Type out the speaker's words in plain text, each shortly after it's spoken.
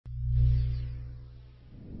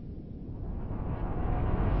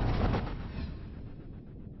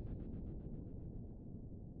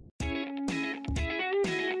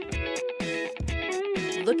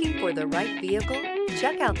Looking for the right vehicle?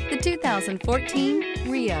 Check out the 2014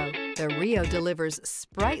 Rio. The Rio delivers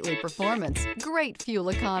sprightly performance, great fuel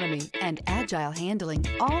economy, and agile handling,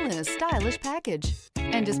 all in a stylish package,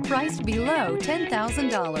 and is priced below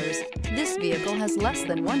 $10,000. This vehicle has less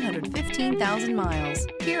than 115,000 miles.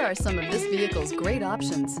 Here are some of this vehicle's great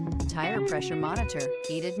options: tire pressure monitor,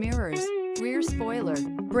 heated mirrors, rear spoiler,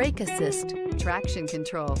 brake assist, traction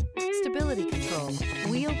control, stability control,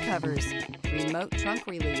 wheel covers, remote trunk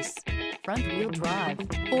release, front wheel drive,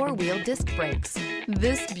 four-wheel disc brakes.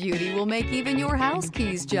 This beauty will make even your house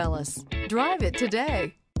keys jealous. Drive it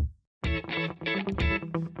today.